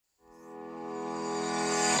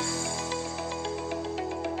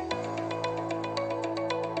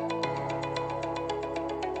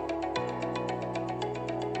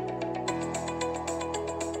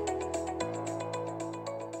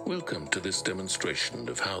Welcome to this demonstration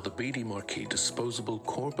of how the BD Marquis disposable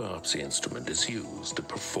core biopsy instrument is used to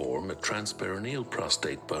perform a transperineal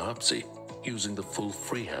prostate biopsy using the full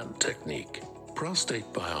freehand technique. Prostate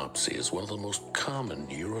biopsy is one of the most common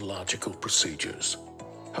urological procedures.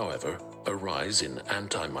 However, a rise in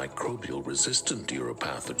antimicrobial resistant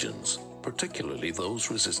uropathogens, particularly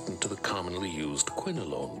those resistant to the commonly used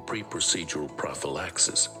quinolone pre-procedural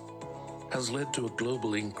prophylaxis, has led to a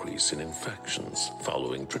global increase in infections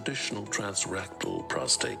following traditional transrectal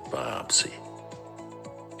prostate biopsy.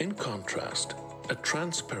 In contrast, a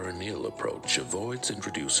transperineal approach avoids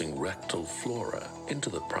introducing rectal flora into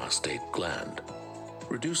the prostate gland,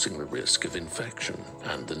 reducing the risk of infection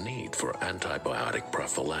and the need for antibiotic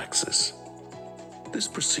prophylaxis. This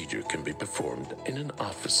procedure can be performed in an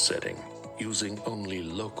office setting using only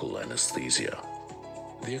local anesthesia.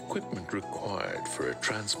 The equipment required for a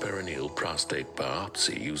transperineal prostate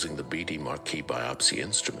biopsy using the BD Marquis biopsy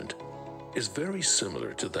instrument is very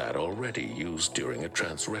similar to that already used during a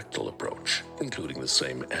transrectal approach, including the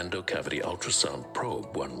same endocavity ultrasound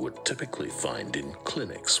probe one would typically find in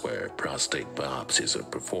clinics where prostate biopsies are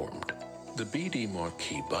performed. The BD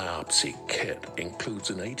Marquis biopsy kit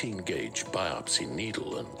includes an 18-gauge biopsy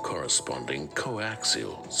needle and corresponding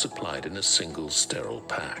coaxial supplied in a single sterile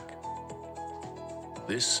pack.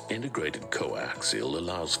 This integrated coaxial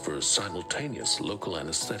allows for simultaneous local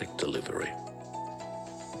anesthetic delivery.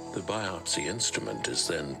 The biopsy instrument is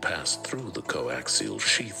then passed through the coaxial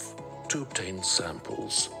sheath to obtain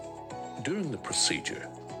samples. During the procedure,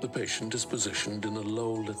 the patient is positioned in a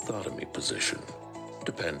low lithotomy position.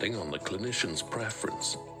 Depending on the clinician's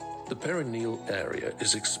preference, the perineal area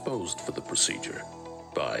is exposed for the procedure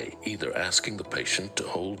by either asking the patient to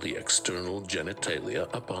hold the external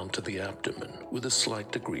genitalia up onto the abdomen with a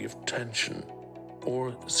slight degree of tension,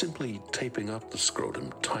 or simply taping up the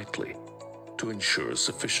scrotum tightly to ensure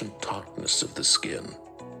sufficient tautness of the skin.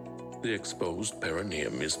 The exposed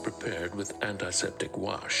perineum is prepared with antiseptic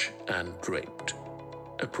wash and draped.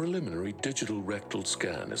 A preliminary digital rectal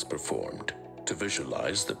scan is performed to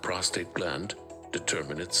visualize the prostate gland,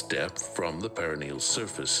 determine its depth from the perineal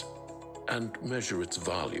surface, and measure its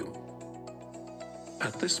volume.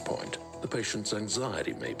 At this point, the patient's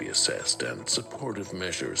anxiety may be assessed and supportive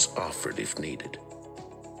measures offered if needed.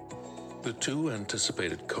 The two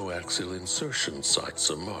anticipated coaxial insertion sites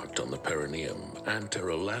are marked on the perineum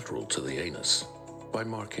anterolateral to the anus by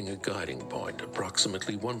marking a guiding point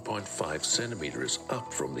approximately 1.5 centimeters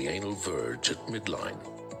up from the anal verge at midline,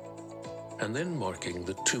 and then marking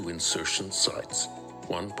the two insertion sites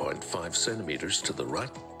 1.5 centimeters to the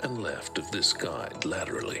right and left of this guide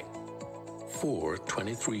laterally. 4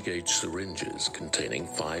 23-gauge syringes containing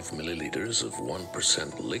 5 milliliters of 1%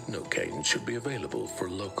 lignocaine should be available for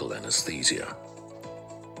local anesthesia.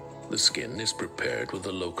 The skin is prepared with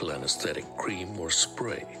a local anesthetic cream or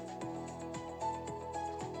spray.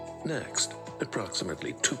 Next,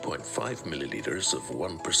 approximately 2.5 milliliters of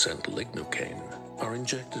 1% lignocaine are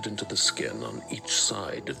injected into the skin on each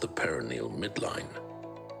side of the perineal midline.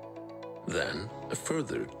 Then, a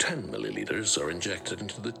further 10 milliliters are injected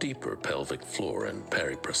into the deeper pelvic floor and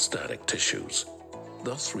periprostatic tissues,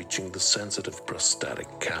 thus reaching the sensitive prostatic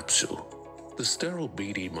capsule. The sterile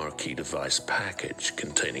BD Marquis device package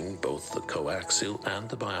containing both the coaxial and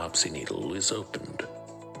the biopsy needle is opened.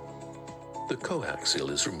 The coaxial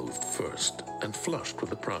is removed first and flushed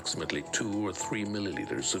with approximately 2 or 3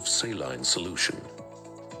 milliliters of saline solution.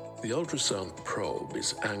 The ultrasound probe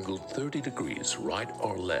is angled 30 degrees right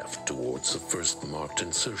or left towards the first marked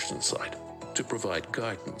insertion site to provide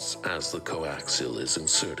guidance as the coaxial is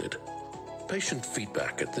inserted. Patient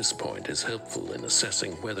feedback at this point is helpful in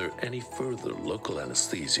assessing whether any further local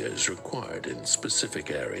anesthesia is required in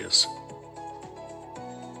specific areas.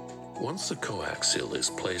 Once the coaxial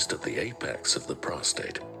is placed at the apex of the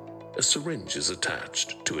prostate, a syringe is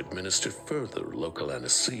attached to administer further local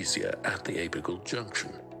anesthesia at the apical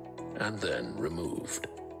junction, and then removed.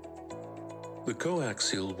 The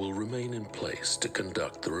coaxial will remain in place to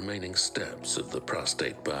conduct the remaining steps of the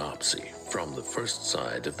prostate biopsy from the first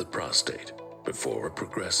side of the prostate before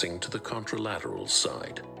progressing to the contralateral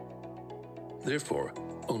side. Therefore,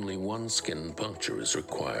 only one skin puncture is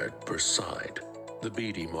required per side. The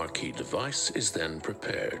BD Marquis device is then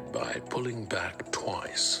prepared by pulling back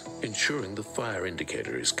twice, ensuring the fire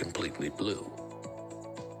indicator is completely blue.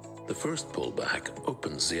 The first pullback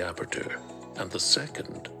opens the aperture, and the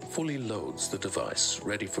second fully loads the device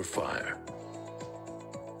ready for fire.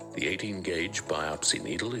 The 18-gauge biopsy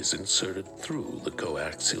needle is inserted through the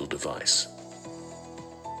coaxial device.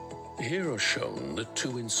 Here are shown the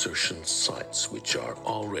two insertion sites which are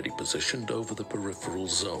already positioned over the peripheral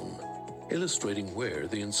zone, illustrating where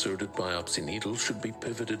the inserted biopsy needle should be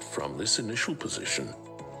pivoted from this initial position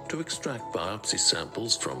to extract biopsy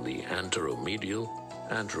samples from the anteromedial,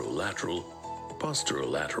 anterolateral,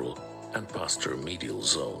 posterolateral, and posteromedial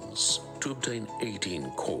zones to obtain 18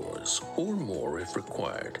 cores or more if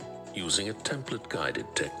required, using a template-guided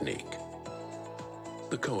technique.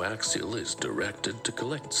 The coaxial is directed to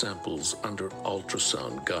collect samples under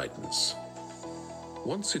ultrasound guidance.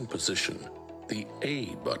 Once in position, the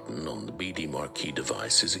A button on the BD marquee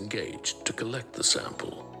device is engaged to collect the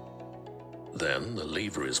sample. Then the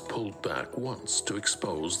lever is pulled back once to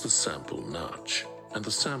expose the sample notch, and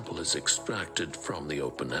the sample is extracted from the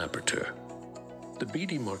open aperture. The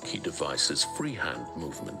BD marquee device's freehand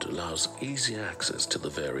movement allows easy access to the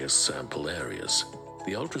various sample areas.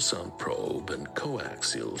 The ultrasound probe and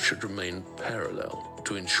coaxial should remain parallel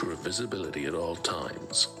to ensure visibility at all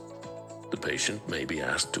times. The patient may be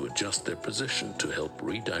asked to adjust their position to help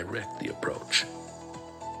redirect the approach.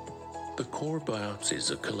 The core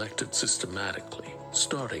biopsies are collected systematically,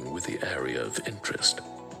 starting with the area of interest,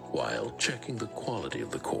 while checking the quality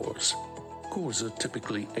of the cores. Cores are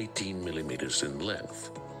typically 18 millimeters in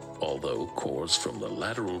length, although cores from the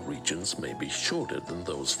lateral regions may be shorter than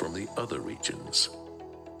those from the other regions.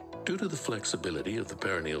 Due to the flexibility of the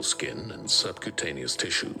perineal skin and subcutaneous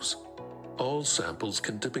tissues, all samples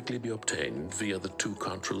can typically be obtained via the two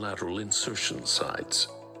contralateral insertion sites.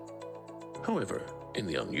 However, in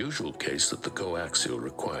the unusual case that the coaxial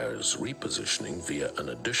requires repositioning via an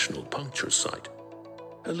additional puncture site,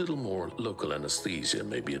 a little more local anesthesia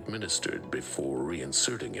may be administered before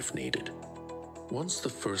reinserting if needed. Once the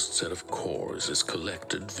first set of cores is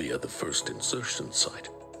collected via the first insertion site,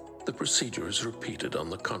 the procedure is repeated on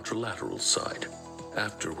the contralateral side,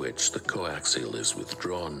 after which the coaxial is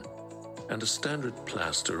withdrawn and a standard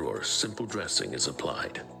plaster or simple dressing is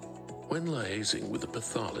applied. When liaising with the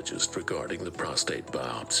pathologist regarding the prostate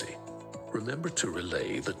biopsy, remember to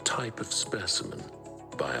relay the type of specimen,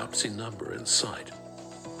 biopsy number and site,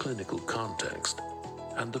 clinical context,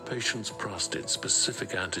 and the patient's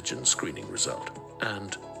prostate-specific antigen screening result,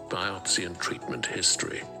 and biopsy and treatment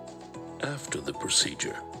history. After the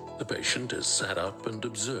procedure, the patient is sat up and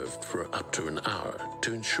observed for up to an hour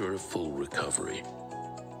to ensure a full recovery.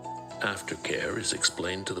 Aftercare is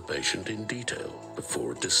explained to the patient in detail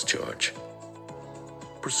before discharge.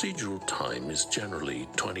 Procedural time is generally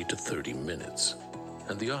 20 to 30 minutes,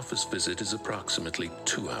 and the office visit is approximately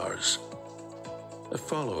 2 hours. A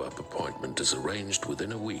follow-up appointment is arranged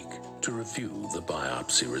within a week to review the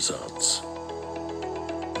biopsy results.